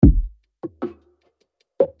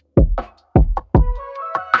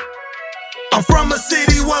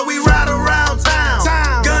city where we ride around town,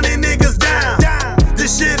 gunning niggas down.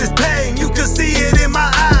 This shit is pain, you can see it in my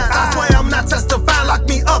eyes. I swear I'm not testifying, lock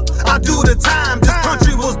me up, I do the time. This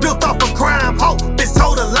country was built off of crime, ho, bitch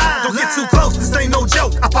told a lie. Don't get too close, this ain't no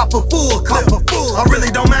joke, I pop a full clip. I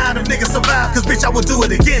really don't mind if niggas survive, cause bitch I would do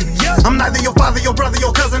it again. I'm neither your father, your brother,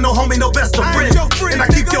 your cousin, no homie, no best of friend. And I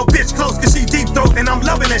keep your bitch close cause she deep throat and I'm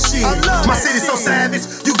loving that shit. My city's so savage,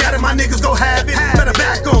 you got it, my niggas go have it. Better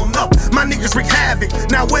back on up, my niggas wreak havoc.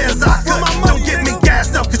 Now where's our cut? Don't get me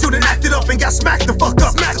gassed up cause you done acted up and got smacked the fuck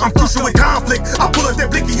up. I'm crucial with conflict, I pull up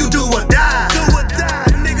that blick and you do or die.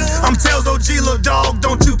 I'm Tails OG, little dog,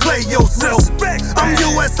 don't you play yourself. I'm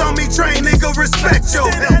US Army trained, nigga, respect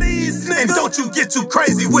your help. And don't you get too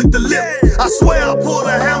crazy with the lip. I swear I pull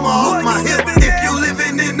a hammer off my hip. If you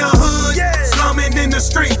living in the hood, slumming in the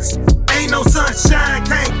streets, ain't no sunshine,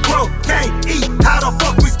 can't grow, can't eat. How the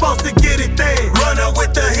fuck we supposed to get it there? Run up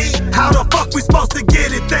with the heat. How the fuck we supposed to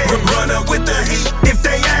get it there? Run up with the heat. If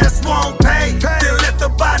they ass won't pay, then let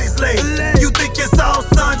the bodies lay. You think it's all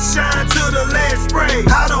sunshine till the last spray?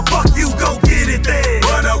 How the fuck you go get it there?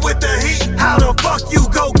 Run up with the heat. How the fuck you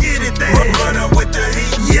go get it there? Run up with the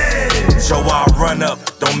heat, yeah. So I'll run up,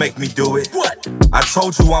 don't make me do it. What? I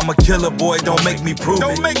told you I'm a killer, boy, don't make me prove it.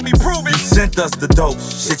 Don't make me prove it. You sent us the dope,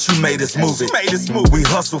 shit, you made us move it. We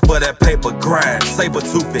hustle for that paper, grind,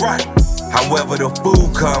 saber-tooth it. Right. However the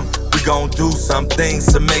food come, we gon' do some things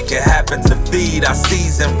to make it happen, to feed our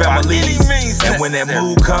seasoned families. And when that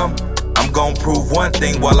mood come, I'm gon' prove one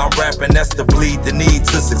thing while I'm rapping, that's to bleed the need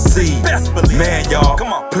to succeed. Man, y'all,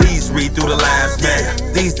 please read through the lines,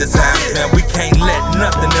 man. These the times, man, we can't let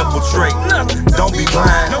nothing infiltrate. Don't be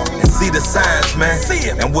blind and see the signs, man.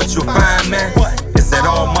 And what you'll find, man, is that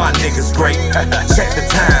all my niggas great. Check the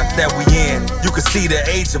times that we in. You can see the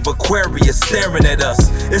age of Aquarius staring at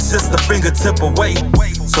us. It's just a fingertip away.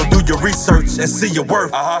 So do your research and see your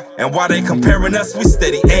worth. And while they comparing us, we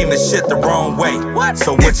steady aiming shit the wrong way.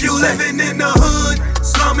 So what if you living in the hood,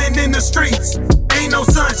 slumming in the streets, ain't no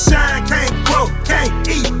sunshine,